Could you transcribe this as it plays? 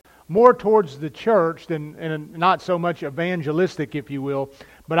more towards the church than, and not so much evangelistic, if you will.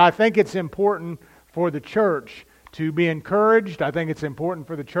 But I think it's important for the church to be encouraged. I think it's important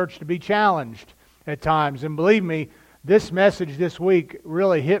for the church to be challenged at times. And believe me, this message this week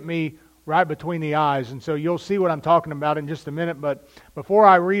really hit me right between the eyes. And so you'll see what I'm talking about in just a minute. But before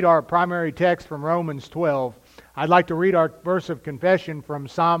I read our primary text from Romans 12, I'd like to read our verse of confession from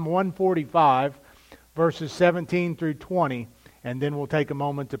Psalm 145, verses 17 through 20. And then we'll take a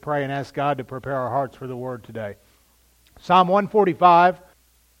moment to pray and ask God to prepare our hearts for the Word today. Psalm 145.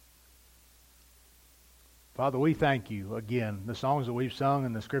 Father, we thank you again. The songs that we've sung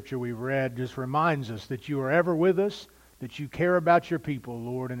and the Scripture we've read just reminds us that you are ever with us, that you care about your people,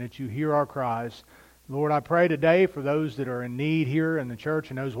 Lord, and that you hear our cries. Lord, I pray today for those that are in need here in the church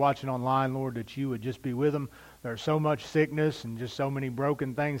and those watching online, Lord, that you would just be with them. There's so much sickness and just so many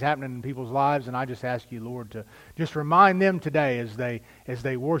broken things happening in people's lives, and I just ask you, Lord, to just remind them today as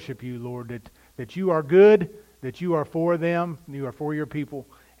they worship you, Lord, that you are good, that you are for them, you are for your people,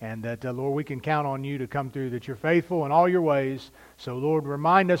 and that, Lord, we can count on you to come through, that you're faithful in all your ways. So, Lord,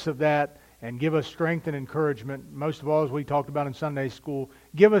 remind us of that and give us strength and encouragement. Most of all, as we talked about in Sunday school,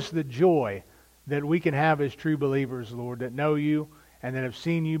 give us the joy that we can have as true believers, Lord, that know you and that have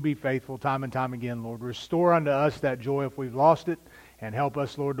seen you be faithful time and time again, Lord. Restore unto us that joy if we've lost it, and help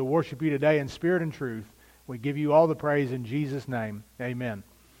us, Lord, to worship you today in spirit and truth. We give you all the praise in Jesus' name. Amen.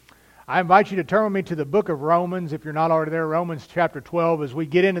 I invite you to turn with me to the book of Romans, if you're not already there, Romans chapter 12, as we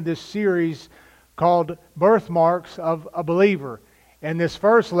get into this series called Birthmarks of a Believer. And this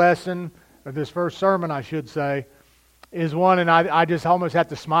first lesson, or this first sermon, I should say, is one, and I just almost have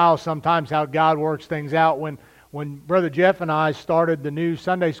to smile sometimes how God works things out. When Brother Jeff and I started the new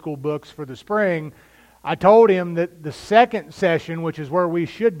Sunday school books for the spring, I told him that the second session, which is where we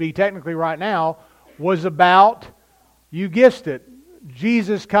should be technically right now, was about, you guessed it,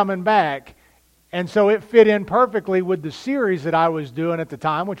 Jesus coming back. And so it fit in perfectly with the series that I was doing at the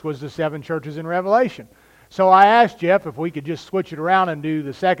time, which was the 7 churches in Revelation. So I asked Jeff if we could just switch it around and do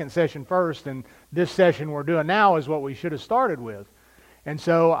the second session first, and this session we're doing now is what we should have started with. And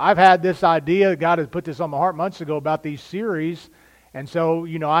so I've had this idea, God has put this on my heart months ago about these series. And so,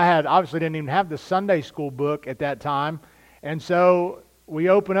 I obviously didn't even have the Sunday school book at that time. And so we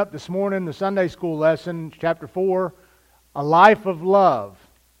open up this morning the Sunday school lesson, chapter 4, A Life of Love.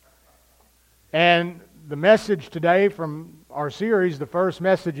 And the message today from our series, the first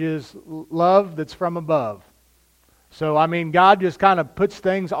message is love that's from above. So, God just kind of puts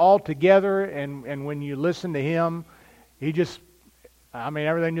things all together, and when you listen to Him, He just,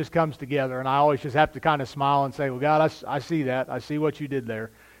 everything just comes together, and I always just have to kind of smile and say, well, God, I see that. I see what you did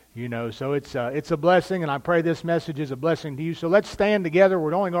there. So it's a blessing, and I pray this message is a blessing to you. So let's stand together.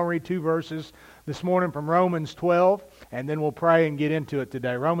 We're only going to read 2 verses this morning from Romans 12, and then we'll pray and get into it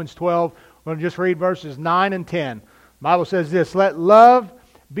today. Romans 12, we're going to just read verses 9 and 10. The Bible says this, let love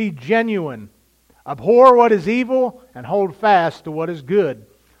be genuine. Abhor what is evil, and hold fast to what is good.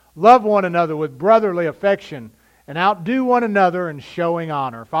 Love one another with brotherly affection, and outdo one another in showing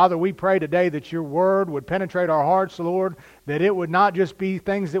honor. Father, we pray today that your word would penetrate our hearts, Lord, that it would not just be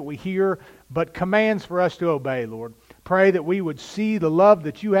things that we hear, but commands for us to obey, Lord. Pray that we would see the love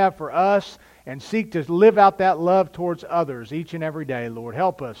that you have for us and seek to live out that love towards others each and every day, Lord.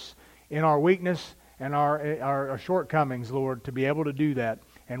 Help us in our weakness and our shortcomings, Lord, to be able to do that.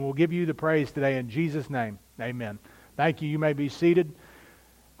 And we'll give you the praise today in Jesus' name. Amen. Thank you. You may be seated.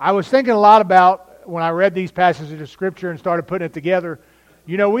 I was thinking a lot about when I read these passages of Scripture and started putting it together.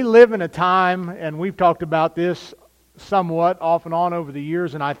 We live in a time, and we've talked about this somewhat off and on over the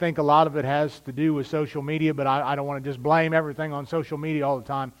years, and I think a lot of it has to do with social media, but I don't want to just blame everything on social media all the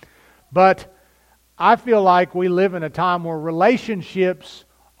time. But I feel like we live in a time where relationships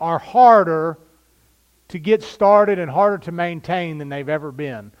are harder to get started and harder to maintain than they've ever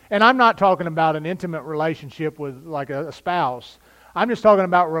been. And I'm not talking about an intimate relationship with like a spouse. I'm just talking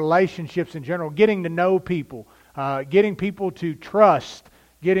about relationships in general, getting to know people, getting people to trust,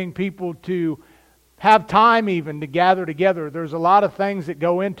 getting people to have time even to gather together. There's a lot of things that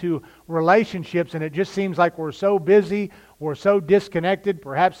go into relationships, and it just seems like we're so busy, we're so disconnected.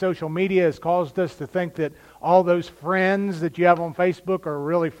 Perhaps social media has caused us to think that all those friends that you have on Facebook are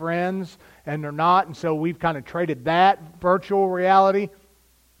really friends, and they're not. And so we've kind of traded that virtual reality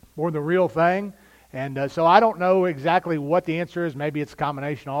for the real thing. And so I don't know exactly what the answer is. Maybe it's a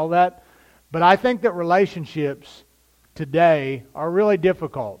combination of all that. But I think that relationships today are really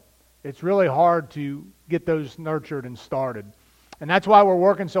difficult. It's really hard to get those nurtured and started. And that's why we're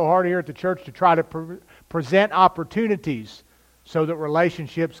working so hard here at the church to try to present opportunities so that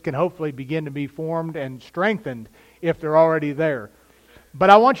relationships can hopefully begin to be formed and strengthened if they're already there. But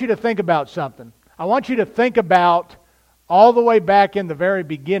I want you to think about something. I want you to think about all the way back in the very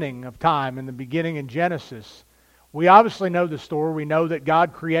beginning of time, in the beginning in Genesis. We obviously know the story. We know that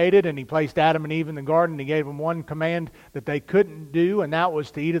God created and He placed Adam and Eve in the garden. He gave them one command that they couldn't do, and that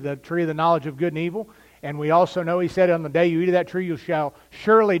was to eat of the tree of the knowledge of good and evil. And we also know He said, on the day you eat of that tree, you shall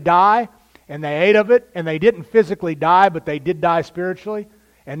surely die. And they ate of it, and they didn't physically die, but they did die spiritually.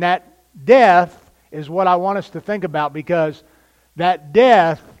 And that death is what I want us to think about, because that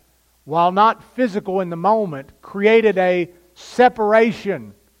death, while not physical in the moment, created a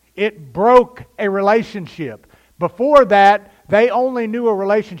separation. It broke a relationship. Before that, they only knew a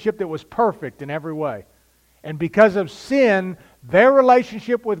relationship that was perfect in every way. And because of sin, their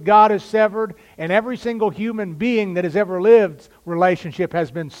relationship with God is severed, and every single human being that has ever lived relationship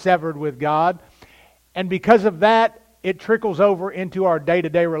has been severed with God. And because of that, it trickles over into our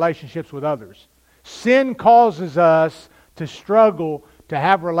day-to-day relationships with others. Sin causes us to struggle to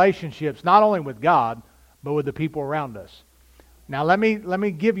have relationships not only with God, but with the people around us. Now let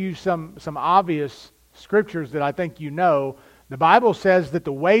me give you some obvious scriptures that I think you know. The Bible says that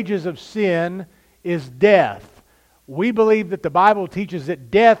the wages of sin is death. We believe that the Bible teaches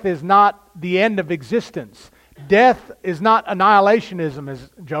that death is not the end of existence. Death is not annihilationism, as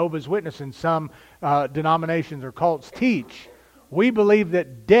Jehovah's Witnesses and some denominations or cults teach. We believe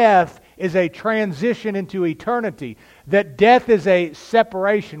that death is a transition into eternity, that death is a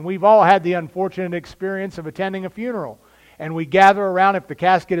separation. We've all had the unfortunate experience of attending a funeral. And we gather around, if the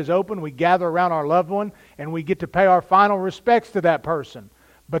casket is open, we gather around our loved one and we get to pay our final respects to that person.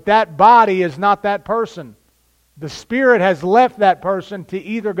 But that body is not that person. The spirit has left that person to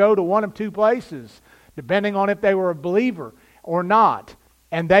either go to one of two places, depending on if they were a believer or not.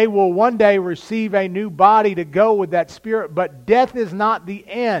 And they will one day receive a new body to go with that spirit. But death is not the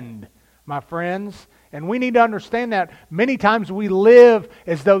end, my friends. And we need to understand that. Many times we live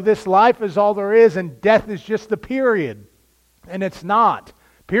as though this life is all there is and death is just the period. And it's not.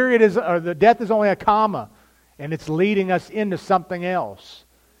 The death is only a comma, and it's leading us into something else.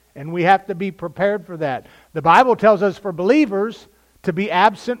 And we have to be prepared for that. The Bible tells us for believers to be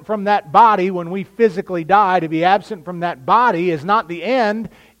absent from that body when we physically die. To be absent from that body is not the end.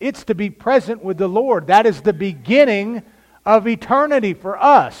 It's to be present with the Lord. That is the beginning of eternity for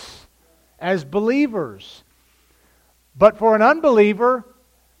us as believers. But for an unbeliever,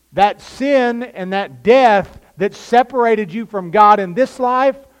 that sin and that death that separated you from God in this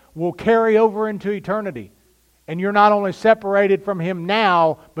life will carry over into eternity. And you're not only separated from Him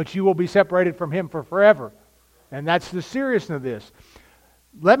now, but you will be separated from Him for forever. And that's the seriousness of this.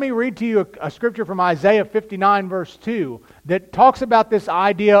 Let me read to you a scripture from Isaiah 59 verse 2 that talks about this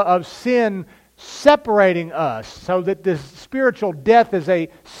idea of sin separating us, so that this spiritual death is a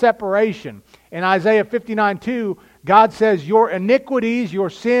separation. In Isaiah 59:2, God says, "Your iniquities, your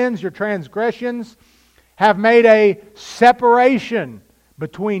sins, your transgressions have made a separation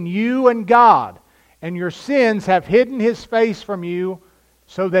between you and God, and your sins have hidden His face from you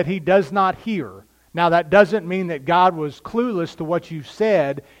so that He does not hear." Now that doesn't mean that God was clueless to what you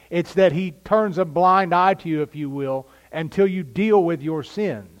said. It's that He turns a blind eye to you, if you will, until you deal with your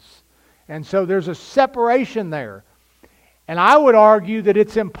sins. And so there's a separation there. And I would argue that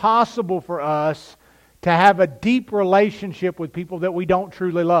it's impossible for us to have a deep relationship with people that we don't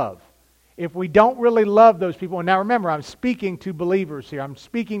truly love. If we don't really love those people, and now remember, I'm speaking to believers here, I'm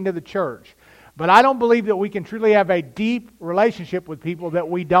speaking to the church, but I don't believe that we can truly have a deep relationship with people that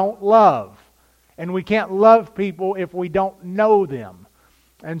we don't love. And we can't love people if we don't know them.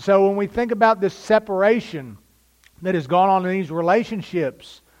 And so when we think about this separation that has gone on in these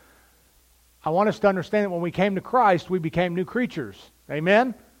relationships, I want us to understand that when we came to Christ, we became new creatures.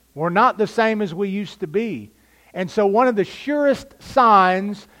 Amen? We're not the same as we used to be. And so one of the surest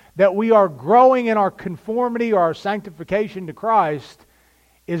signs that we are growing in our conformity or our sanctification to Christ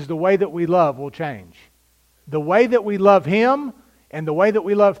is the way that we love will change. The way that we love Him and the way that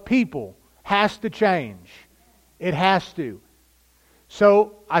we love people has to change. It has to.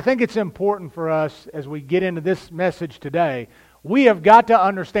 So I think it's important for us as we get into this message today, we have got to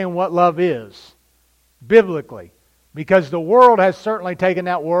understand what love is biblically, because the world has certainly taken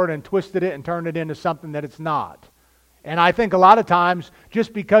that word and twisted it and turned it into something that it's not. And I think a lot of times,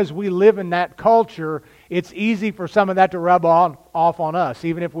 just because we live in that culture, it's easy for some of that to rub off on us,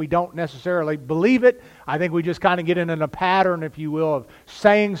 even if we don't necessarily believe it. I think we just kind of get in a pattern, if you will, of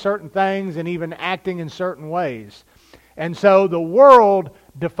saying certain things and even acting in certain ways. And so the world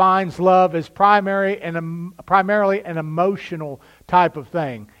defines love as primarily an emotional type of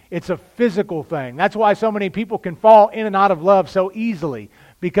thing. It's a physical thing. That's why so many people can fall in and out of love so easily,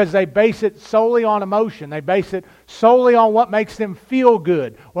 because they base it solely on emotion. They base it solely on what makes them feel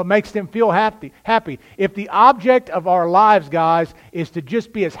good, what makes them feel happy. If the object of our lives, guys, is to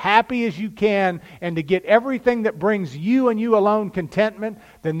just be as happy as you can and to get everything that brings you and you alone contentment,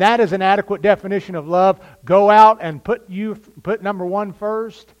 then that is an adequate definition of love. Go out and put number one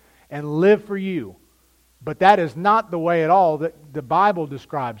first and live for you. But that is not the way at all that the Bible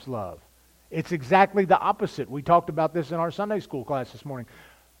describes love. It's exactly the opposite. We talked about this in our Sunday school class this morning.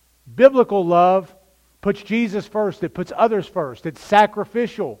 Biblical love puts Jesus first. It puts others first. It's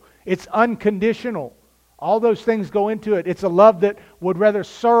sacrificial. It's unconditional. All those things go into it. It's a love that would rather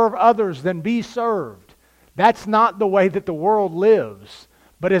serve others than be served. That's not the way that the world lives.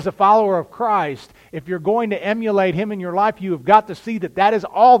 But as a follower of Christ, if you're going to emulate Him in your life, you have got to see that that is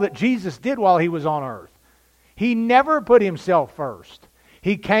all that Jesus did while He was on earth. He never put Himself first.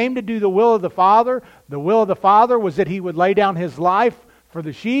 He came to do the will of the Father. The will of the Father was that He would lay down His life for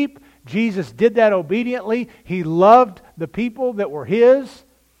the sheep. Jesus did that obediently. He loved the people that were His,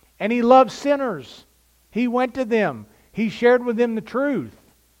 and He loved sinners. He went to them. He shared with them the truth.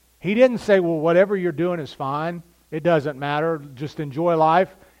 He didn't say, well, whatever you're doing is fine. It doesn't matter. Just enjoy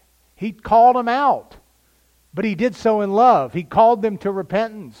life. He called them out. But He did so in love. He called them to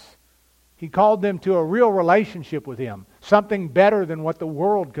repentance. He called them to a real relationship with Him. Something better than what the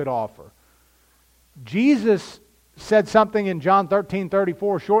world could offer. Jesus said something in John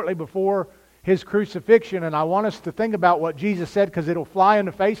 13:34 shortly before His crucifixion, and I want us to think about what Jesus said because it'll fly in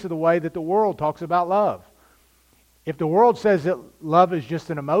the face of the way that the world talks about love. If the world says that love is just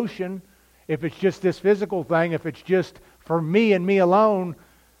an emotion, if it's just this physical thing, if it's just for me and me alone,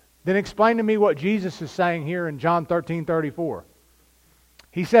 then explain to me what Jesus is saying here in John 13:34.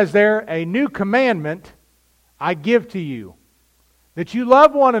 He says there, a new commandment I give to you, that you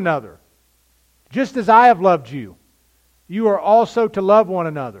love one another, just as I have loved you. You are also to love one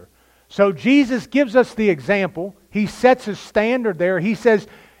another. So Jesus gives us the example. He sets a standard there. He says,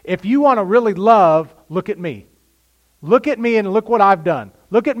 if you want to really love, look at me. Look at me and look what I've done.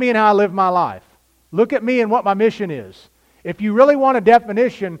 Look at me and how I live my life. Look at me and what my mission is. If you really want a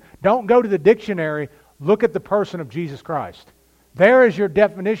definition, don't go to the dictionary. Look at the person of Jesus Christ. There is your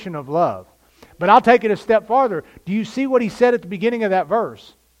definition of love. But I'll take it a step farther. Do you see what He said at the beginning of that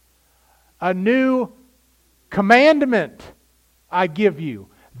verse? A new commandment I give you.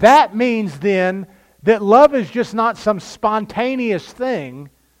 That means then that love is just not some spontaneous thing,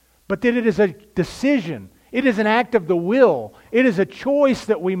 but that it is a decision. It is an act of the will. It is a choice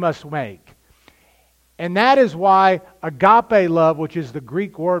that we must make. And that is why agape love, which is the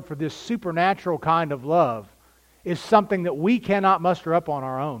Greek word for this supernatural kind of love, is something that we cannot muster up on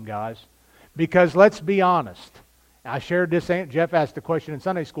our own, guys. Because let's be honest. I shared this, Jeff asked the question in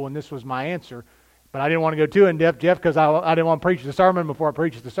Sunday school, and this was my answer. But I didn't want to go too in-depth, Jeff, because I didn't want to preach the sermon before I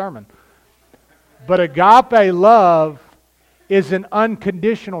preached the sermon. But agape love is an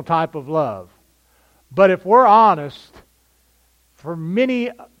unconditional type of love. But if we're honest, for many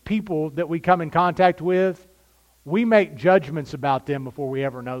people that we come in contact with, we make judgments about them before we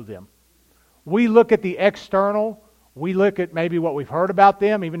ever know them. We look at the external. We look at maybe what we've heard about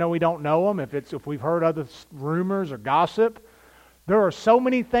them, even though we don't know them, if we've heard other rumors or gossip. There are so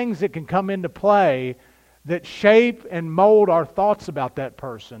many things that can come into play that shape and mold our thoughts about that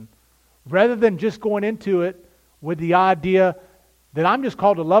person, rather than just going into it with the idea that I'm just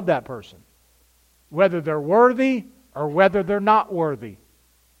called to love that person, whether they're worthy or whether they're not worthy,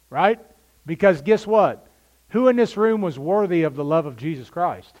 right? Because guess what? Who in this room was worthy of the love of Jesus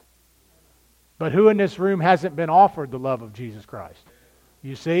Christ? But who in this room hasn't been offered the love of Jesus Christ?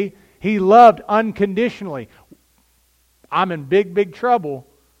 You see? He loved unconditionally. I'm in big, big trouble.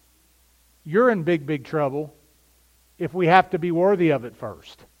 You're in big, big trouble if we have to be worthy of it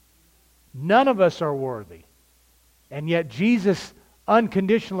first. None of us are worthy. And yet Jesus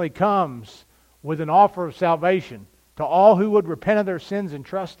unconditionally comes with an offer of salvation to all who would repent of their sins and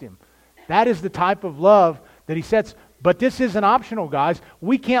trust Him. That is the type of love that He sets. But this isn't optional, guys.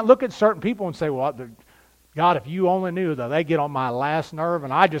 We can't look at certain people and say, well, God, if you only knew, though, they get on my last nerve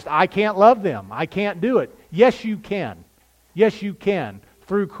and I can't love them. I can't do it. Yes, you can. Yes, you can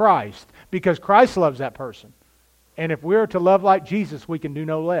through Christ, because Christ loves that person. And if we're to love like Jesus, we can do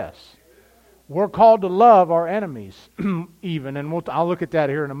no less. We're called to love our enemies even, and I'll look at that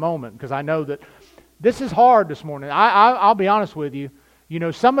here in a moment, because I know that this is hard this morning. I'll be honest with you. You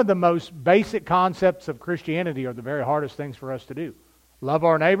know, some of the most basic concepts of Christianity are the very hardest things for us to do. Love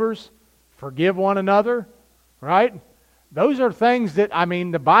our neighbors, forgive one another, right? Those are things that,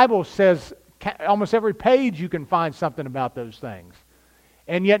 the Bible says almost every page you can find something about those things.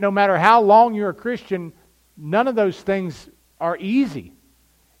 And yet no matter how long you're a Christian, none of those things are easy.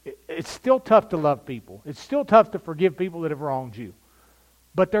 It's still tough to love people. It's still tough to forgive people that have wronged you.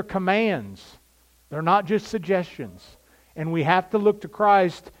 But they're commands. They're not just suggestions. And we have to look to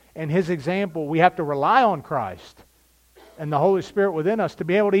Christ and His example. We have to rely on Christ and the Holy Spirit within us to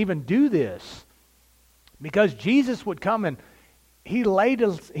be able to even do this. Because Jesus would come and He laid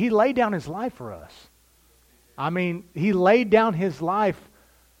down His life for us. I mean, He laid down His life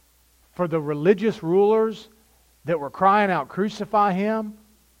for the religious rulers that were crying out, "Crucify Him."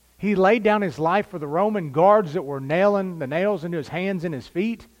 He laid down His life for the Roman guards that were nailing the nails into His hands and His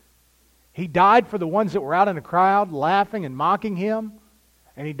feet. He died for the ones that were out in the crowd laughing and mocking Him.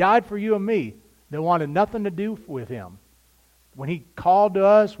 And He died for you and me that wanted nothing to do with Him. When He called to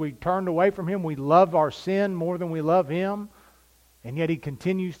us, we turned away from Him. We love our sin more than we love Him. And yet He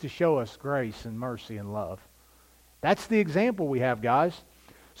continues to show us grace and mercy and love. That's the example we have, guys.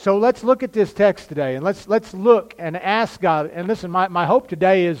 So let's look at this text today, and let's look and ask God. And listen, my hope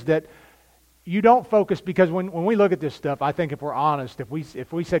today is that you don't focus, because when we look at this stuff, I think if we're honest, if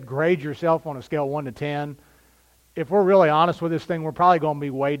we said grade yourself on a scale of 1 to 10, if we're really honest with this thing, we're probably going to be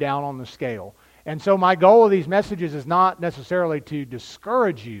way down on the scale. And so my goal of these messages is not necessarily to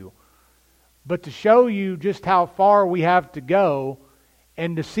discourage you, but to show you just how far we have to go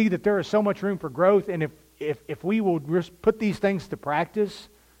and to see that there is so much room for growth. And if we will just put these things to practice,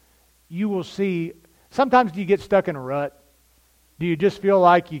 you will see. Sometimes do you get stuck in a rut? Do you just feel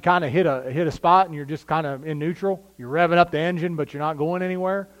like you kind of hit a spot and you're just kind of in neutral? You're revving up the engine, but you're not going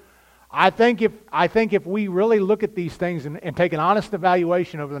anywhere. I think if we really look at these things and take an honest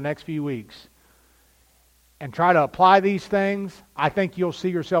evaluation over the next few weeks and try to apply these things, I think you'll see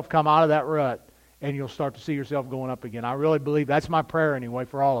yourself come out of that rut and you'll start to see yourself going up again. I really believe that's my prayer anyway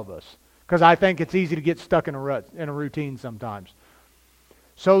for all of us, because I think it's easy to get stuck in a rut, in a routine sometimes.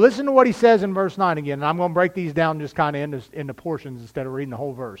 So listen to what he says in verse 9 again, and I'm going to break these down just kind of into portions instead of reading the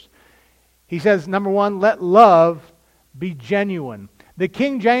whole verse. He says, number 1, let love be genuine. The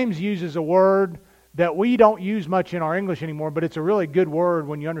King James uses a word that we don't use much in our English anymore, but it's a really good word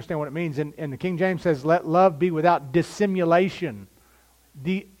when you understand what it means. And the King James says, let love be without dissimulation.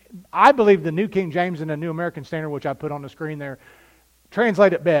 I believe the New King James and the New American Standard, which I put on the screen there,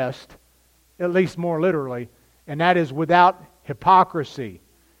 translate it best, at least more literally, and that is without hypocrisy.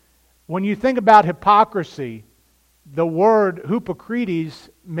 When you think about hypocrisy, the word hypocrites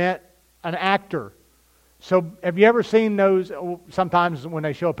meant an actor. So have you ever seen those, sometimes when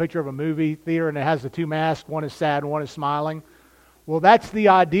they show a picture of a movie theater and it has the two masks, one is sad and one is smiling? Well, that's the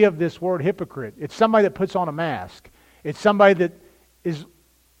idea of this word hypocrite. It's somebody that puts on a mask. It's somebody that is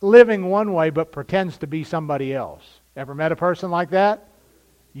living one way but pretends to be somebody else. Ever met a person like that?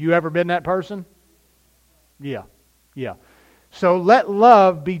 You ever been that person? Yeah. So let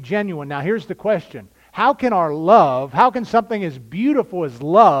love be genuine. Now here's the question. How can something as beautiful as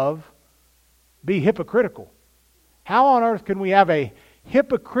love be hypocritical? How on earth can we have a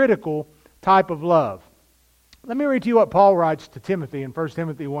hypocritical type of love? Let me read to you what Paul writes to Timothy in 1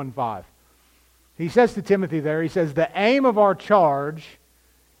 Timothy 1:5. He says to Timothy there, he says, the aim of our charge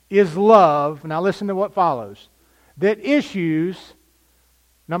is love. Now listen to what follows. That issues,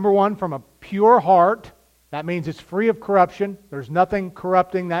 number 1, from a pure heart. That means it's free of corruption. There's nothing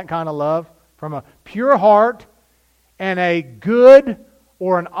corrupting that kind of love. From a pure heart and a good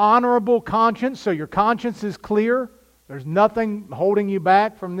or an honorable conscience, so your conscience is clear. There's nothing holding you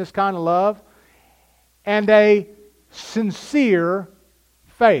back from this kind of love. And a sincere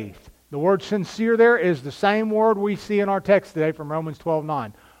faith. The word sincere there is the same word we see in our text today from Romans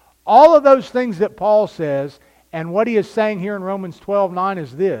 12:9. All of those things that Paul says, and what he is saying here in Romans 12:9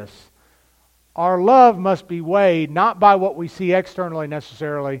 is this. Our love must be weighed not by what we see externally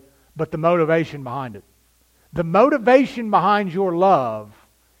necessarily, but the motivation behind it. The motivation behind your love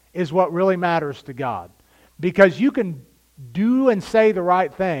is what really matters to God. Because you can do and say the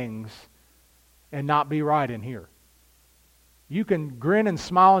right things and not be right in here. You can grin and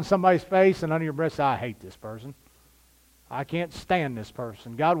smile in somebody's face and under your breath say, I hate this person. I can't stand this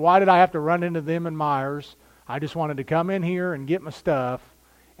person. God, why did I have to run into them in Myers? I just wanted to come in here and get my stuff,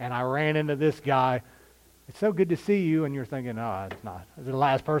 and I ran into this guy. It's so good to see you, and you're thinking, oh, it's not. It's the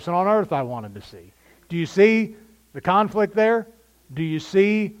last person on earth I wanted to see. Do you see the conflict there? Do you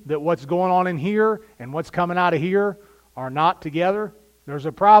see that what's going on in here and what's coming out of here are not together? There's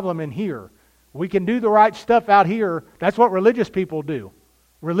a problem in here. We can do the right stuff out here. That's what religious people do.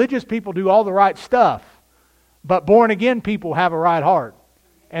 Religious people do all the right stuff. But born again people have a right heart.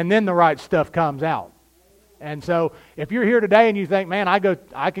 And then the right stuff comes out. And so if you're here today and you think, man,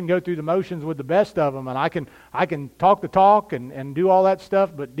 I can go through the motions with the best of them, and I can talk the talk and do all that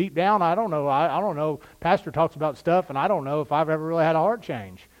stuff, but deep down I don't know. I don't know. Pastor talks about stuff, and I don't know if I've ever really had a heart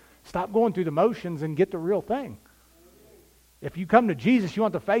change. Stop going through the motions and get the real thing. If you come to Jesus, you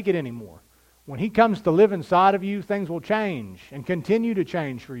don't have to fake it anymore. When He comes to live inside of you, things will change and continue to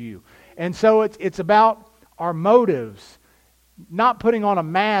change for you. And so it's about our motives, not putting on a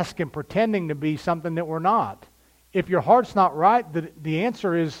mask and pretending to be something that we're not. If your heart's not right, the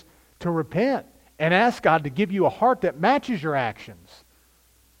answer is to repent and ask God to give you a heart that matches your actions,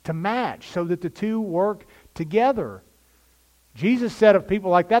 to match so that the two work together. Jesus said of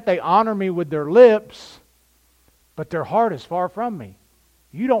people like that, they honor me with their lips, but their heart is far from me.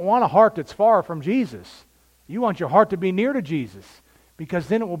 You don't want a heart that's far from Jesus. You want your heart to be near to Jesus, because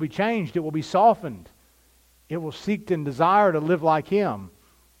then it will be changed. It will be softened. It will seek and desire to live like Him.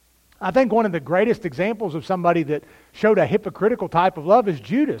 I think one of the greatest examples of somebody that showed a hypocritical type of love is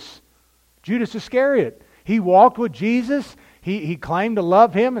Judas. Judas Iscariot. He walked with Jesus. He claimed to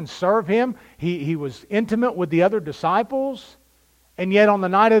love Him and serve Him. He was intimate with the other disciples. And yet on the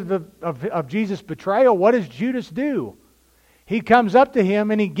night of Jesus' betrayal, what does Judas do? He comes up to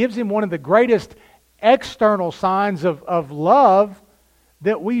Him and he gives Him one of the greatest external signs of love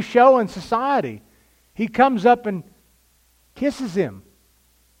that we show in society. He comes up and kisses Him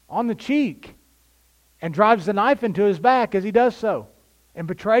on the cheek and drives the knife into His back as He does so, and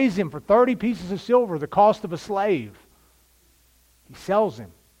betrays Him for 30 pieces of silver, the cost of a slave. He sells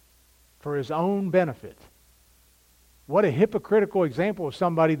Him for His own benefit. What a hypocritical example of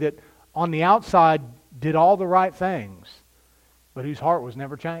somebody that on the outside did all the right things, but whose heart was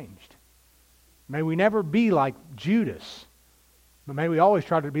never changed. May we never be like Judas, but may we always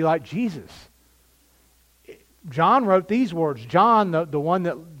try to be like Jesus. John wrote these words. John, the one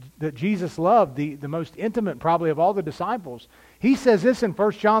that Jesus loved, the most intimate probably of all the disciples. He says this in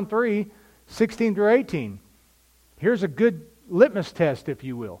 1 John 3, 16 through 18. Here's a good litmus test, if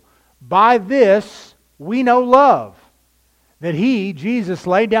you will. By this we know love, that He, Jesus,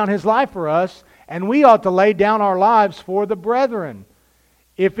 laid down His life for us, and we ought to lay down our lives for the brethren.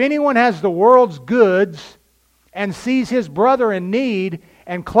 If anyone has the world's goods and sees his brother in need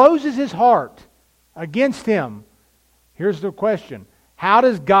and closes his heart against him, here's the question: how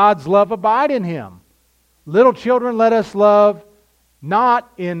does God's love abide in him? Little children, let us love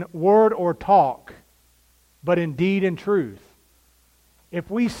not in word or talk, but in deed and truth. If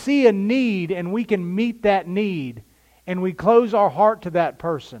we see a need and we can meet that need, and we close our heart to that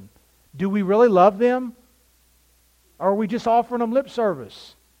person, do we really love them? Or are we just offering them lip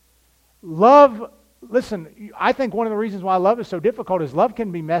service? Love, listen, I think one of the reasons why love is so difficult is love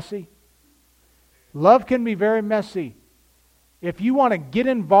can be messy. Love can be very messy. If you want to get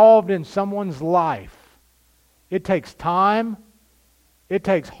involved in someone's life, it takes time, it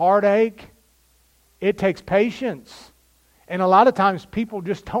takes heartache, it takes patience. And a lot of times people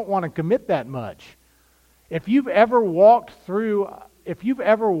just don't want to commit that much. If you've ever walked through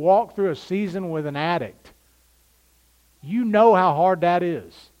a season with an addict, you know how hard that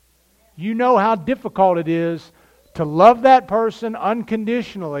is. You know how difficult it is to love that person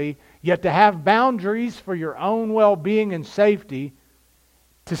unconditionally, yet to have boundaries for your own well-being and safety,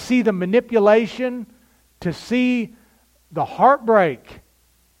 to see the manipulation, to see the heartbreak,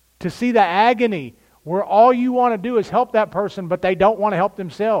 to see the agony, where all you want to do is help that person, but they don't want to help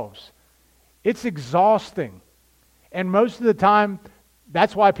themselves. It's exhausting. And most of the time,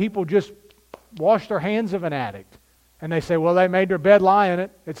 that's why people just wash their hands of an addict. And they say, well, they made their bed, lie in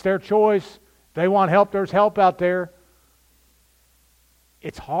it. It's their choice. They want help. There's help out there.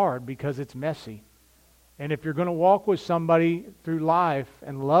 It's hard because it's messy. And if you're going to walk with somebody through life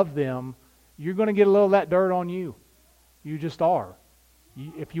and love them, you're going to get a little of that dirt on you. You just are.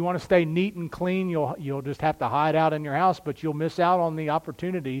 If you want to stay neat and clean, you'll just have to hide out in your house, but you'll miss out on the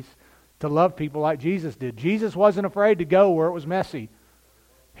opportunities to love people like Jesus did. Jesus wasn't afraid to go where it was messy.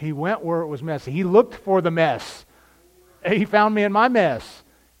 He went where it was messy. He looked for the mess. He found me in my mess.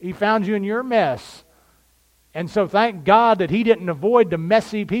 He found you in your mess. And so thank God that He didn't avoid the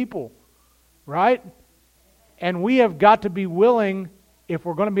messy people, right? And we have got to be willing, if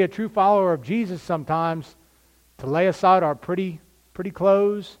we're going to be a true follower of Jesus sometimes, to lay aside our pretty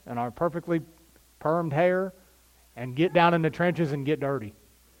clothes and our perfectly permed hair and get down in the trenches and get dirty.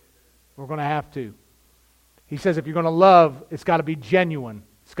 We're going to have to. He says if you're going to love, it's got to be genuine.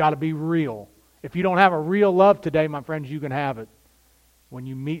 It's got to be real. If you don't have a real love today, my friends, you can have it when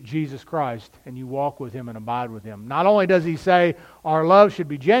you meet Jesus Christ and you walk with Him and abide with Him. Not only does He say our love should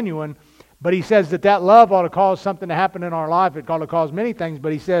be genuine, but He says that love ought to cause something to happen in our life. It ought to cause many things,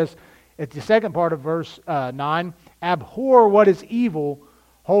 but He says at the second part of verse 9, abhor what is evil,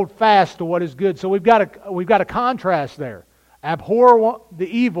 hold fast to what is good. So we've got a contrast there. Abhor the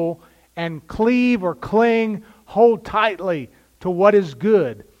evil and cleave or cling, hold tightly to what is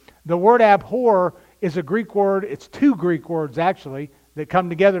good. The word abhor is a Greek word. It's two Greek words, actually, that come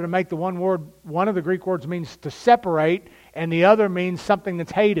together to make the one word. One of the Greek words means to separate, and the other means something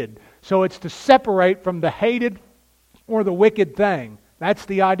that's hated. So it's to separate from the hated or the wicked thing. That's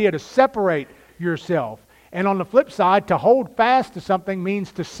the idea, to separate yourself. And on the flip side, to hold fast to something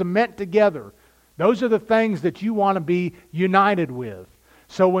means to cement together. Those are the things that you want to be united with.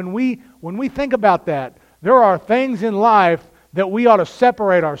 So when we think about that, there are things in life that we ought to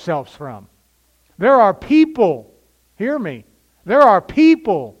separate ourselves from. There are people, hear me, there are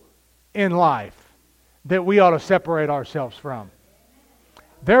people in life that we ought to separate ourselves from.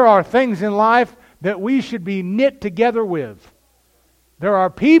 There are things in life that we should be knit together with. There are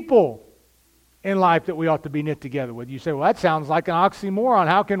people in life that we ought to be knit together with. You say, well, that sounds like an oxymoron.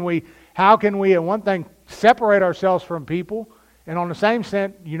 How can we, in one thing, separate ourselves from people, and on the same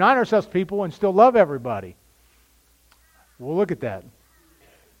sense, unite ourselves with people and still love everybody? We'll look at that.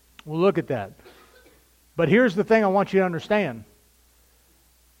 We'll look at that. But here's the thing I want you to understand.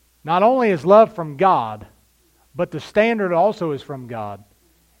 Not only is love from God, but the standard also is from God.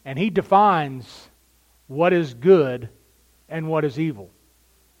 And He defines what is good and what is evil.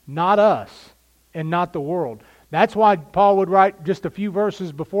 Not us and not the world. That's why Paul would write just a few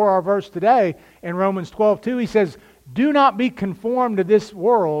verses before our verse today in Romans 12:2. He says, do not be conformed to this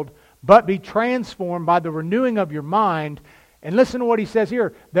world, but be transformed by the renewing of your mind. And listen to what he says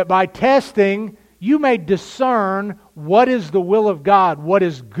here, that by testing you may discern what is the will of God, what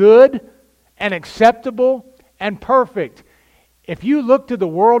is good and acceptable and perfect. If you look to the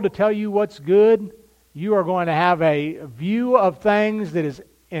world to tell you what's good, you are going to have a view of things that is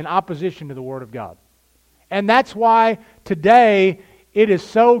in opposition to the Word of God. And that's why today it is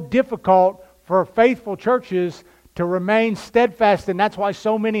so difficult for faithful churches to remain steadfast, and that's why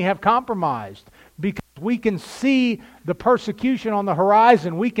so many have compromised. Because we can see the persecution on the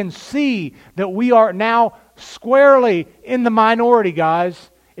horizon. We can see that we are now squarely in the minority,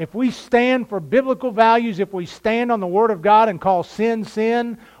 guys. If we stand for biblical values, if we stand on the Word of God and call sin,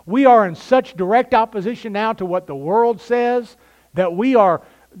 sin, we are in such direct opposition now to what the world says that we are.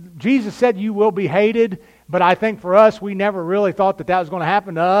 Jesus said you will be hated, but I think for us, we never really thought that was going to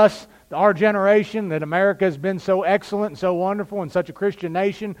happen to us. Our generation, that America has been so excellent and so wonderful and such a Christian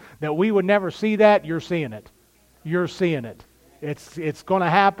nation that we would never see that. You're seeing it. You're seeing it. It's going to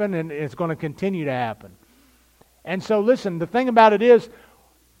happen, and it's going to continue to happen. And so listen, the thing about it is,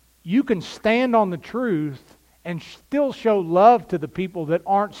 you can stand on the truth and still show love to the people that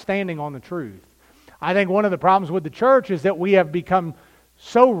aren't standing on the truth. I think one of the problems with the church is that we have become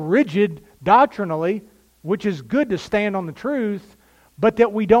so rigid doctrinally, which is good to stand on the truth, but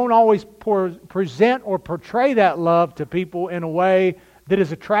that we don't always present or portray that love to people in a way that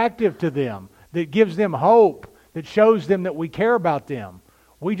is attractive to them, that gives them hope, that shows them that we care about them.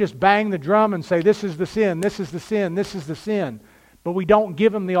 We just bang the drum and say, this is the sin, this is the sin, this is the sin. But we don't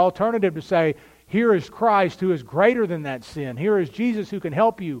give them the alternative to say, here is Christ who is greater than that sin. Here is Jesus who can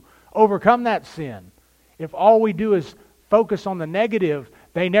help you overcome that sin. If all we do is focus on the negative,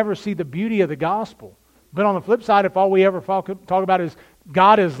 they never see the beauty of the gospel. But on the flip side, if all we ever talk about is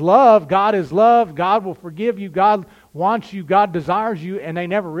God is love, God is love, God will forgive you, God wants you, God desires you, and they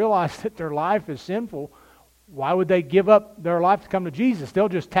never realize that their life is sinful, why would they give up their life to come to Jesus? They'll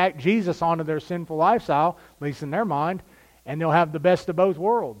just tack Jesus onto their sinful lifestyle, at least in their mind, and they'll have the best of both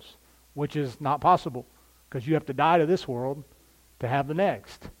worlds, which is not possible, because you have to die to this world to have the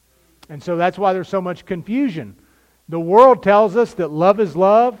next. And so that's why there's so much confusion. The world tells us that love is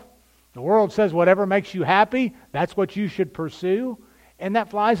love. The world says whatever makes you happy, that's what you should pursue. And that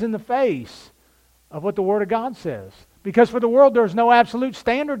flies in the face of what the Word of God says. Because for the world, there's no absolute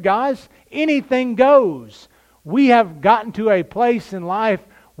standard, guys. Anything goes. We have gotten to a place in life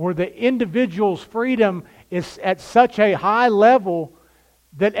where the individual's freedom is at such a high level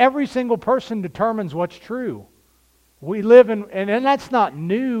that every single person determines what's true. We live in, and that's not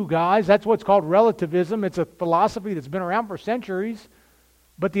new, guys. That's what's called relativism. It's a philosophy that's been around for centuries.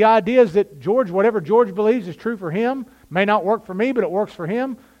 But the idea is that whatever George believes is true for him, may not work for me, but it works for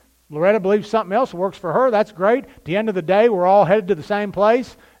him. Loretta believes something else, works for her. That's great. At the end of the day, we're all headed to the same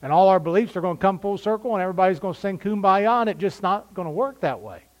place, and all our beliefs are going to come full circle, and everybody's going to sing Kumbaya, and it's just not going to work that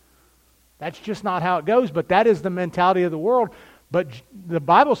way. That's just not how it goes, but that is the mentality of the world. But the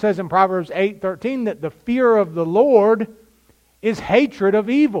Bible says in Proverbs 8:13 that the fear of the Lord is hatred of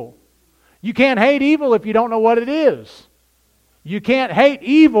evil. You can't hate evil if you don't know what it is. You can't hate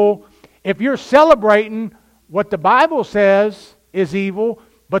evil if you're celebrating what the Bible says is evil,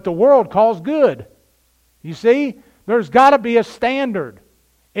 but the world calls good. You see, there's got to be a standard.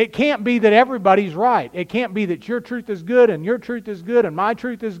 It can't be that everybody's right. It can't be that your truth is good and your truth is good and my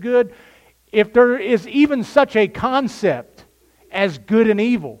truth is good. If there is even such a concept as good and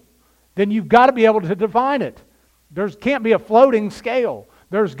evil, then you've got to be able to define it. There can't be a floating scale.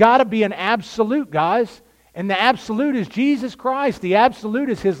 There's got to be an absolute, guys. And the absolute is Jesus Christ. The absolute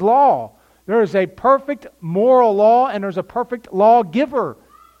is His law. There is a perfect moral law and there's a perfect lawgiver.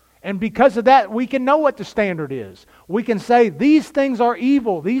 And because of that, we can know what the standard is. We can say, these things are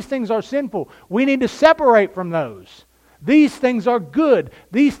evil, these things are sinful. We need to separate from those. These things are good,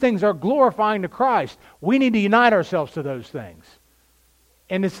 these things are glorifying to Christ. We need to unite ourselves to those things.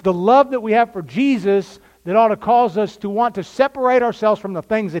 And it's the love that we have for Jesus that ought to cause us to want to separate ourselves from the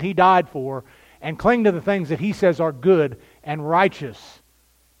things that He died for and cling to the things that He says are good and righteous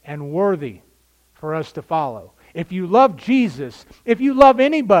and worthy for us to follow. If you love Jesus, if you love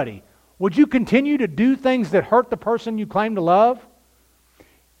anybody, would you continue to do things that hurt the person you claim to love?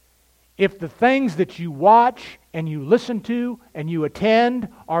 If the things that you watch and you listen to and you attend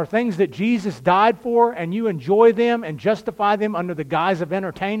are things that Jesus died for and you enjoy them and justify them under the guise of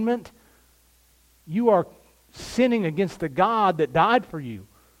entertainment, you are sinning against the God that died for you,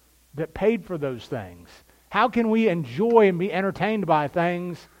 that paid for those things. How can we enjoy and be entertained by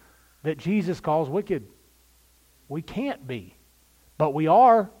things that Jesus calls wicked? We can't be. But we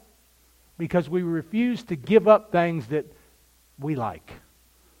are, because we refuse to give up things that we like,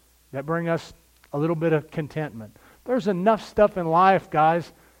 that bring us a little bit of contentment. There's enough stuff in life,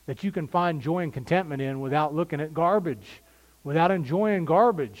 guys, that you can find joy and contentment in without looking at garbage, without enjoying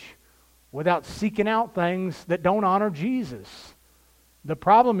garbage, without seeking out things that don't honor Jesus. The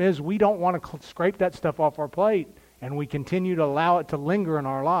problem is we don't want to scrape that stuff off our plate, and we continue to allow it to linger in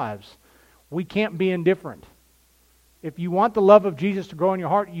our lives. We can't be indifferent. If you want the love of Jesus to grow in your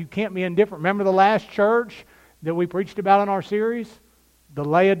heart, you can't be indifferent. Remember the last church that we preached about in our series? The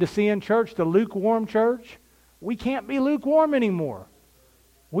Laodicean church, the lukewarm church? We can't be lukewarm anymore.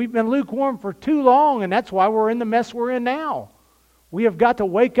 We've been lukewarm for too long, and that's why we're in the mess we're in now. We have got to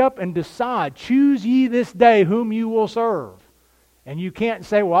wake up and decide, choose ye this day whom you will serve. And you can't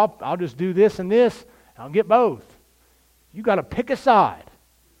say, well, I'll just do this and this. I'll get both. You've got to pick a side.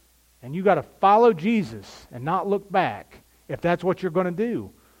 And you've got to follow Jesus and not look back if that's what you're going to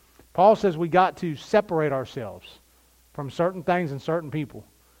do. Paul says we got to separate ourselves from certain things and certain people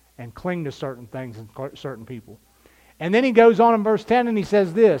and cling to certain things and certain people. And then he goes on in verse 10 and he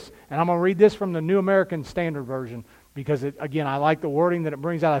says this, and I'm going to read this from the New American Standard Version because, again, I like the wording that it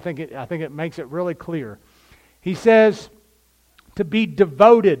brings out. I think it makes it really clear. He says to be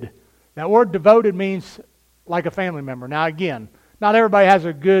devoted. That word devoted means like a family member. Now, again, not everybody has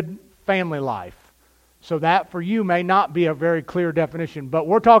a good family life. So that for you may not be a very clear definition. But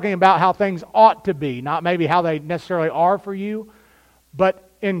we're talking about how things ought to be, not maybe how they necessarily are for you. But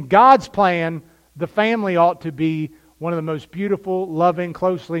in God's plan, the family ought to be one of the most beautiful, loving,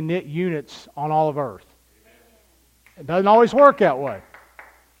 closely knit units on all of earth. It doesn't always work that way.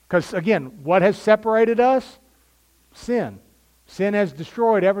 Because again, what has separated us? Sin. Sin has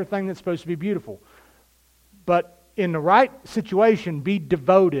destroyed everything that's supposed to be beautiful. But in the right situation, be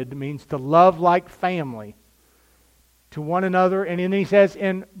devoted means to love like family to one another. And then he says,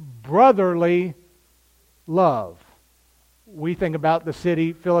 in brotherly love. We think about the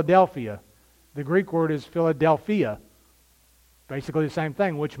city Philadelphia. The Greek word is Philadelphia. Basically the same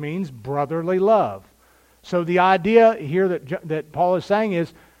thing, which means brotherly love. So the idea here that Paul is saying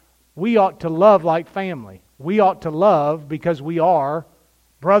is we ought to love like family. We ought to love because we are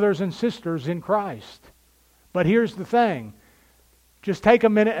brothers and sisters in Christ. But here's the thing. Just take a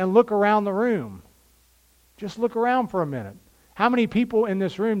minute and look around the room. Just look around for a minute. How many people in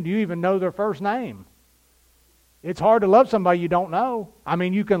this room do you even know their first name? It's hard to love somebody you don't know. I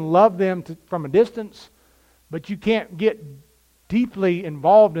mean, you can love them from a distance, but you can't get deeply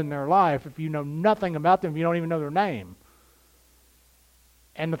involved in their life if you know nothing about them, if you don't even know their name.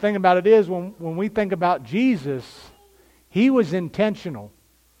 And the thing about it is, when we think about Jesus, He was intentional.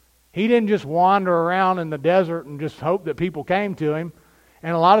 He didn't just wander around in the desert and just hope that people came to Him.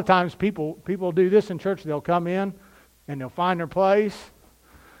 And a lot of times people do this in church. They'll come in and they'll find their place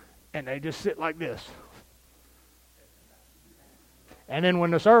and they just sit like this. And then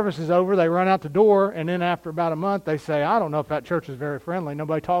when the service is over, they run out the door, and then after about a month, they say, I don't know if that church is very friendly.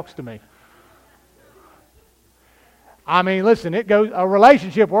 Nobody talks to me. I mean, listen, a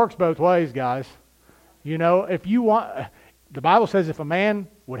relationship works both ways, guys. You know, if you want, the Bible says if a man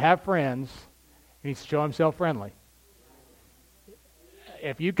would have friends, he needs to show himself friendly.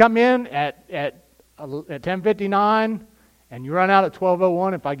 If you come in at 10:59 and you run out at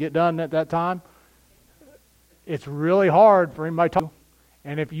 12:01, if I get done at that time, it's really hard for anybody to talk.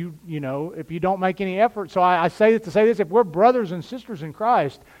 And if if you don't make any effort, so I say it to say this, if we're brothers and sisters in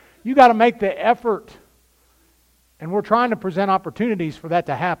Christ, you got to make the effort. And we're trying to present opportunities for that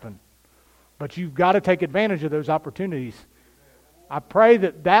to happen. But you've got to take advantage of those opportunities. I pray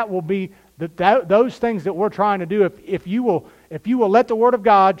that will be those things that we're trying to do. If you will let the Word of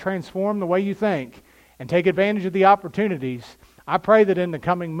God transform the way you think and take advantage of the opportunities, I pray that in the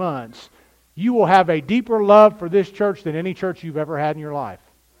coming months you will have a deeper love for this church than any church you've ever had in your life.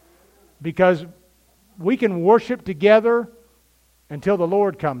 Because we can worship together until the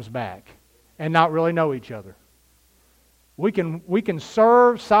Lord comes back and not really know each other. We can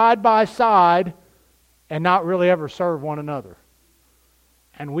serve side by side and not really ever serve one another.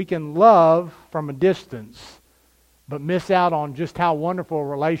 And we can love from a distance, but miss out on just how wonderful a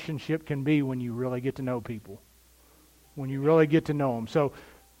relationship can be when you really get to know people. When you really get to know them.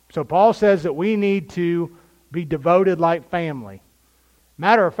 So Paul says that we need to be devoted like family.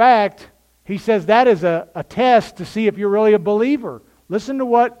 Matter of fact, he says that is a test to see if you're really a believer. Listen to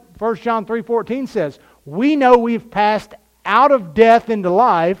what 1 John 3:14 says. We know we've passed out of death into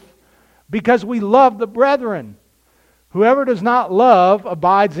life because we love the brethren. Whoever does not love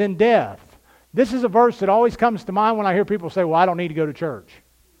abides in death. This is a verse that always comes to mind when I hear people say, well, I don't need to go to church.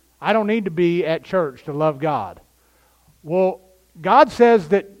 I don't need to be at church to love God. Well, God says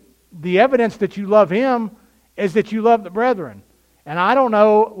that the evidence that you love Him is that you love the brethren. And I don't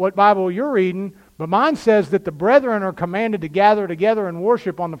know what Bible you're reading, but mine says that the brethren are commanded to gather together and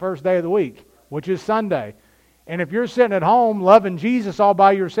worship on the first day of the week, which is Sunday. And if you're sitting at home loving Jesus all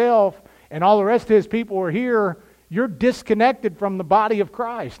by yourself and all the rest of His people are here, you're disconnected from the body of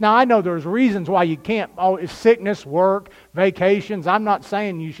Christ. Now, I know there's reasons why you can't. Oh, it's sickness, work, vacations. I'm not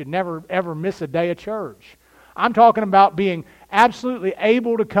saying you should never, ever miss a day of church. I'm talking about being absolutely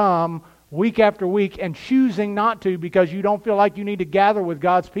able to come week after week and choosing not to because you don't feel like you need to gather with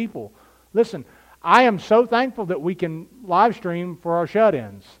God's people. Listen, I am so thankful that we can live stream for our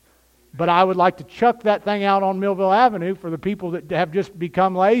shut-ins. But I would like to chuck that thing out on Millville Avenue for the people that have just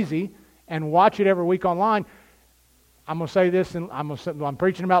become lazy and watch it every week online. I'm going to say this, and I'm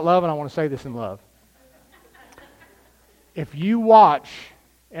preaching about love, and I want to say this in love. If you watch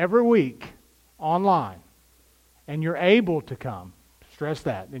every week online, and you're able to come, stress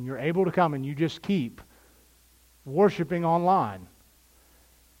that, and you're able to come and you just keep worshiping online,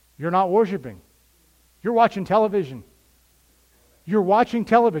 you're not worshiping. You're watching television. You're watching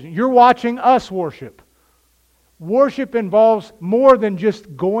television. You're watching us worship. Worship involves more than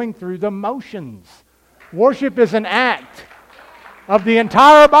just going through the motions. Worship is an act of the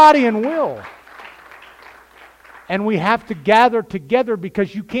entire body and will. And we have to gather together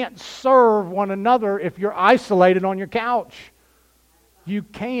because you can't serve one another if you're isolated on your couch. You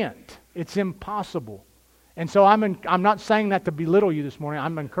can't. It's impossible. And so I'm not saying that to belittle you this morning.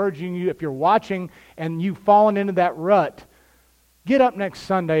 I'm encouraging you, if you're watching and you've fallen into that rut, get up next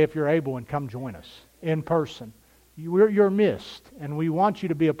Sunday if you're able and come join us in person. You're missed, and we want you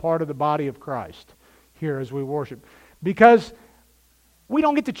to be a part of the body of Christ here as we worship. Because we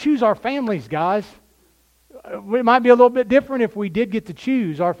don't get to choose our families, guys. It might be a little bit different if we did get to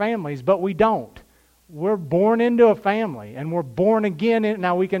choose our families, but we don't. We're born into a family, and we're born again.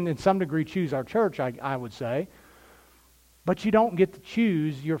 Now, we can, in some degree, choose our church, I would say. But you don't get to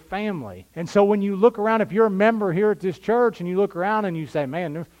choose your family. And so when you look around, if you're a member here at this church, and you look around and you say,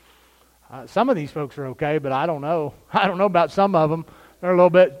 man, some of these folks are okay, but I don't know. I don't know about some of them. They're a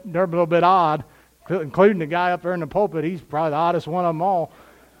little bit odd, including the guy up there in the pulpit. He's probably the oddest one of them all.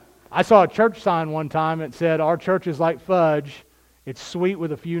 I saw a church sign one time that said, our church is like fudge. It's sweet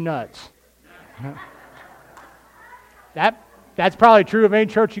with a few nuts. That's probably true of any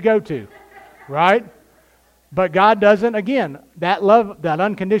church you go to, right? But God doesn't, again, that love, that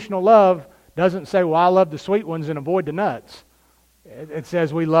unconditional love doesn't say, well, I love the sweet ones and avoid the nuts. It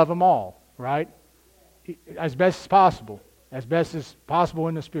says we love them all, right? As best as possible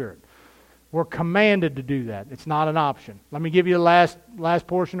in the Spirit. We're commanded to do that. It's not an option. Let me give you the last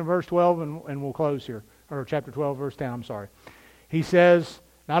portion of verse 12 and we'll close here. Or chapter 12, verse 10, I'm sorry. He says,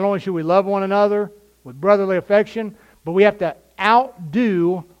 not only should we love one another with brotherly affection, but we have to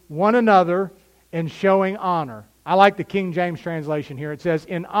outdo one another in showing honor. I like the King James translation here. It says,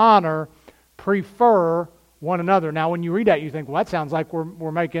 in honor, prefer one another. Now, when you read that, you think, well, that sounds like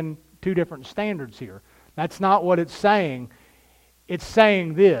we're making two different standards here. That's not what it's saying. It's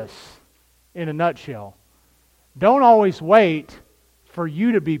saying this in a nutshell. Don't always wait for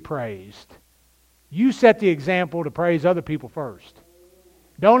you to be praised. You set the example to praise other people first.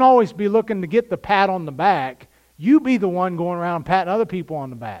 Don't always be looking to get the pat on the back. You be the one going around patting other people on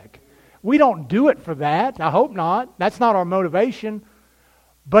the back. We don't do it for that. I hope not. That's not our motivation.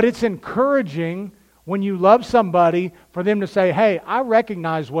 But it's encouraging when you love somebody for them to say, hey, I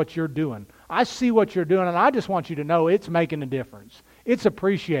recognize what you're doing. I see what you're doing, and I just want you to know it's making a difference. It's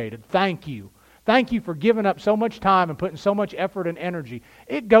appreciated. Thank you. Thank you for giving up so much time and putting so much effort and energy.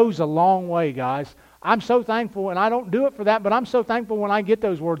 It goes a long way, guys. I'm so thankful, and I don't do it for that, but I'm so thankful when I get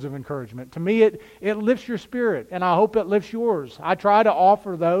those words of encouragement. To me, it lifts your spirit, and I hope it lifts yours. I try to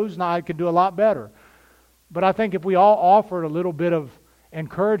offer those, and I could do a lot better. But I think if we all offered a little bit of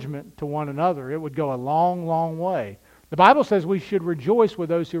encouragement to one another, it would go a long, long way. The Bible says we should rejoice with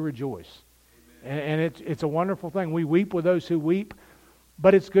those who rejoice. And it's a wonderful thing. We weep with those who weep,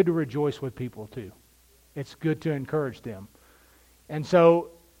 but it's good to rejoice with people too. It's good to encourage them. And so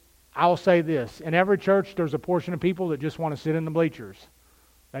I'll say this. In every church, there's a portion of people that just want to sit in the bleachers.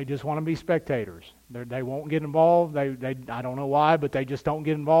 They just want to be spectators. They won't get involved. I don't know why, but they just don't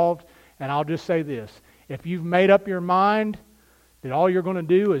get involved. And I'll just say this. If you've made up your mind that all you're going to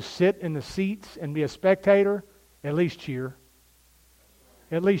do is sit in the seats and be a spectator, at least cheer.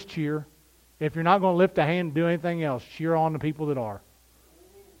 At least cheer. If you're not going to lift a hand and do anything else, cheer on the people that are.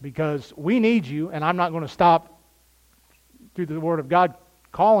 Because we need you, and I'm not going to stop through the Word of God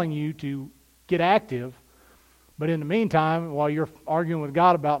calling you to get active. But in the meantime, while you're arguing with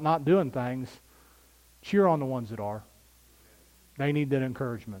God about not doing things, cheer on the ones that are. They need that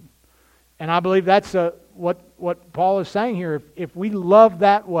encouragement. And I believe that's what Paul is saying here. If we love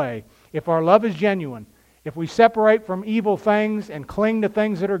that way, if our love is genuine, if we separate from evil things and cling to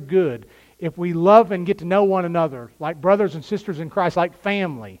things that are good, if we love and get to know one another like brothers and sisters in Christ, like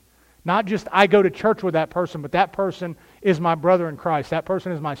family, not just I go to church with that person, but that person is my brother in Christ. That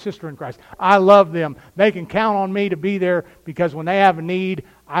person is my sister in Christ. I love them. They can count on me to be there because when they have a need,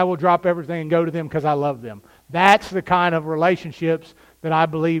 I will drop everything and go to them because I love them. That's the kind of relationships that I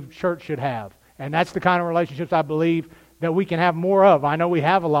believe church should have. And that's the kind of relationships I believe that we can have more of. I know we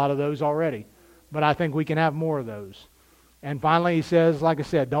have a lot of those already, but I think we can have more of those. And finally, he says, like I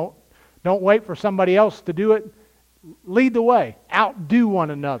said, don't wait for somebody else to do it. Lead the way. Outdo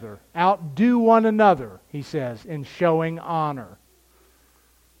one another. Outdo one another, he says, in showing honor.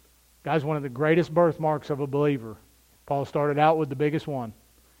 Guys, one of the greatest birthmarks of a believer, Paul started out with the biggest one,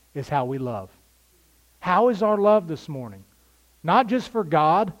 is how we love. How is our love this morning? Not just for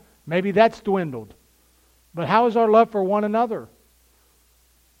God. Maybe that's dwindled. But how is our love for one another?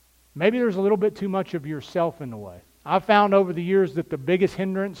 Maybe there's a little bit too much of yourself in the way. I've found over the years that the biggest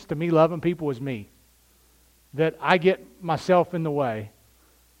hindrance to me loving people is me. That I get myself in the way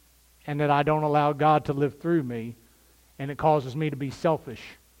and that I don't allow God to live through me, and it causes me to be selfish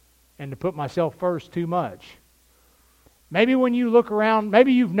and to put myself first too much. Maybe when you look around,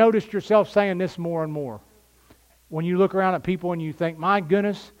 maybe you've noticed yourself saying this more and more. When you look around at people and you think, my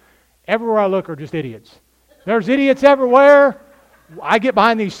goodness, everywhere I look are just idiots. There's idiots everywhere. I get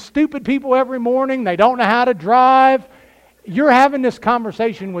behind these stupid people every morning. They don't know how to drive. You're having this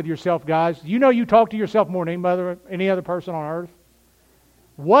conversation with yourself, guys. You know you talk to yourself more than any other person on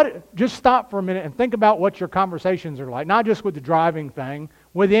earth. Just stop for a minute and think about what your conversations are like. Not just with the driving thing,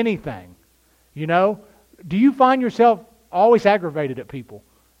 with anything. You know? Do you find yourself always aggravated at people?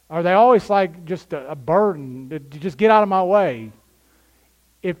 Are they always like just a burden to just get out of my way?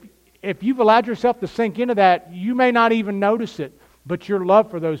 If you've allowed yourself to sink into that, you may not even notice it, but your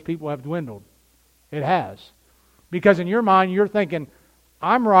love for those people have dwindled. It has. Because in your mind, you're thinking,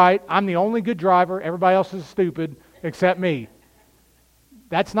 I'm right, I'm the only good driver, everybody else is stupid except me.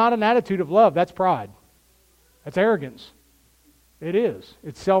 That's not an attitude of love, that's pride. That's arrogance. It is.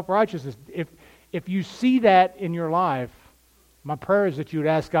 It's self-righteousness. If you see that in your life, my prayer is that you would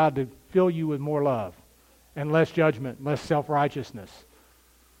ask God to fill you with more love and less judgment, less self-righteousness.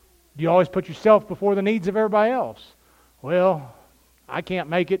 Do you always put yourself before the needs of everybody else? Well, I can't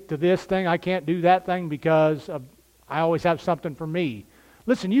make it to this thing, I can't do that thing because I always have something for me.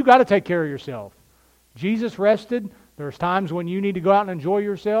 Listen, you've got to take care of yourself. Jesus rested. There's times when you need to go out and enjoy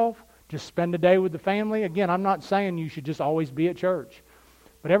yourself. Just spend a day with the family. Again, I'm not saying you should just always be at church.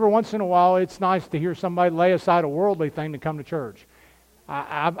 But every once in a while, it's nice to hear somebody lay aside a worldly thing to come to church.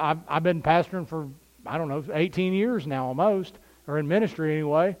 I've been pastoring for, 18 years now almost, or in ministry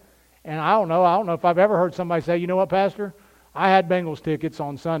anyway. And I don't know if I've ever heard somebody say, you know what, Pastor? I had Bengals tickets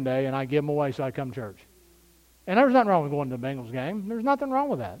on Sunday, and I give them away so I come to church. And there's nothing wrong with going to the Bengals game. There's nothing wrong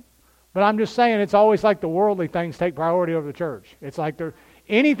with that. But I'm just saying it's always like the worldly things take priority over the church. It's like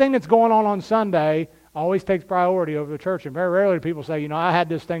anything that's going on Sunday always takes priority over the church. And very rarely do people say, I had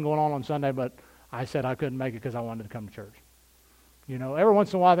this thing going on Sunday, but I said I couldn't make it because I wanted to come to church. Every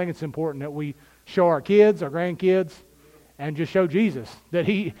once in a while I think it's important that we show our kids, our grandkids, and just show Jesus that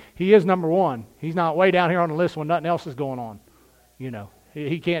He is number one. He's not way down here on the list when nothing else is going on.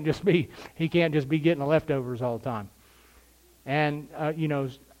 He can't just be getting the leftovers all the time. And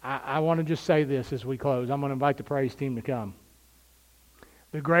I want to just say this as we close. I'm going to invite the praise team to come.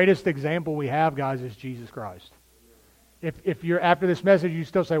 The greatest example we have, guys, is Jesus Christ. If you're after this message, you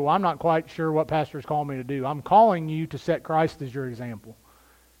still say, well, I'm not quite sure what pastor's calling me to do. I'm calling you to set Christ as your example.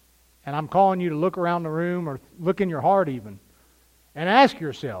 And I'm calling you to look around the room or look in your heart even and ask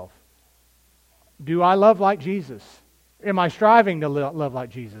yourself, do I love like Jesus? Am I striving to love like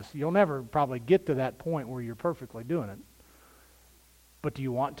Jesus? You'll never probably get to that point where you're perfectly doing it. But do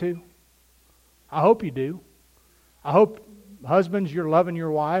you want to? I hope you do. I hope, husbands, you're loving your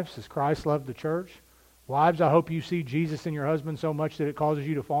wives as Christ loved the church. Wives, I hope you see Jesus in your husband so much that it causes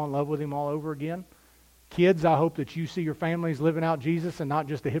you to fall in love with him all over again. Kids, I hope that you see your families living out Jesus and not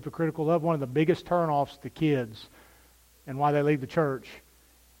just a hypocritical love. One of the biggest turnoffs to kids and why they leave the church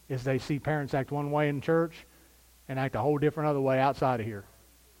is they see parents act one way in church and act a whole different other way outside of here.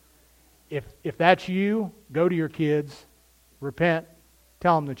 If that's you, go to your kids, repent,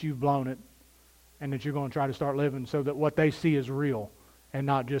 tell them that you've blown it and that you're going to try to start living so that what they see is real and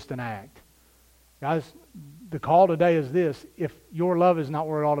not just an act. Guys, the call today is this. If your love is not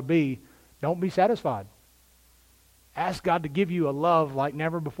where it ought to be, don't be satisfied. Ask God to give you a love like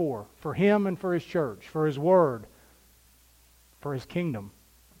never before for Him and for His church, for His Word, for His kingdom,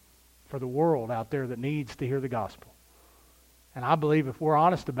 for the world out there that needs to hear the gospel. And I believe if we're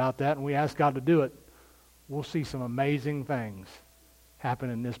honest about that and we ask God to do it, we'll see some amazing things happen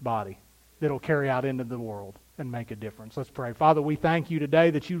in this body that'll carry out into the world and make a difference. Let's pray. Father, we thank you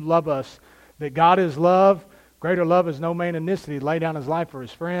today that you love us, that God is love. Greater love is no man in this, that He laid down His life for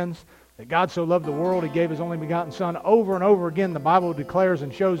His friends. That God so loved the world, He gave His only begotten Son. Over and over again, the Bible declares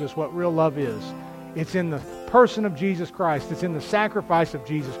and shows us what real love is. It's in the person of Jesus Christ. It's in the sacrifice of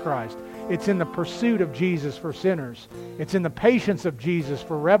Jesus Christ. It's in the pursuit of Jesus for sinners. It's in the patience of Jesus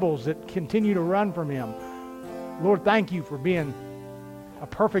for rebels that continue to run from Him. Lord, thank you for being a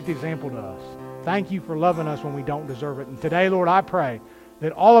perfect example to us. Thank you for loving us when we don't deserve it. And today, Lord, I pray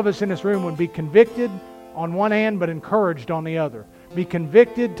that all of us in this room would be convicted on one hand, but encouraged on the other. Be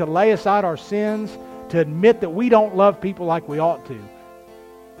convicted to lay aside our sins, to admit that we don't love people like we ought to.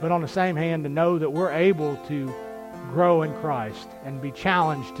 But on the same hand, to know that we're able to grow in Christ and be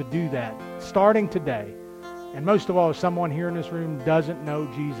challenged to do that, starting today. And most of all, if someone here in this room doesn't know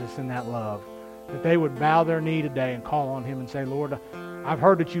Jesus in that love, that they would bow their knee today and call on Him and say, Lord, I've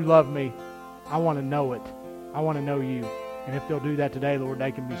heard that you love me. I want to know it. I want to know you. And if they'll do that today, Lord,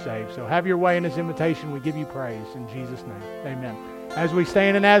 they can be saved. So have your way in this invitation. We give you praise in Jesus' name. Amen. As we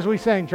stand and as we sing,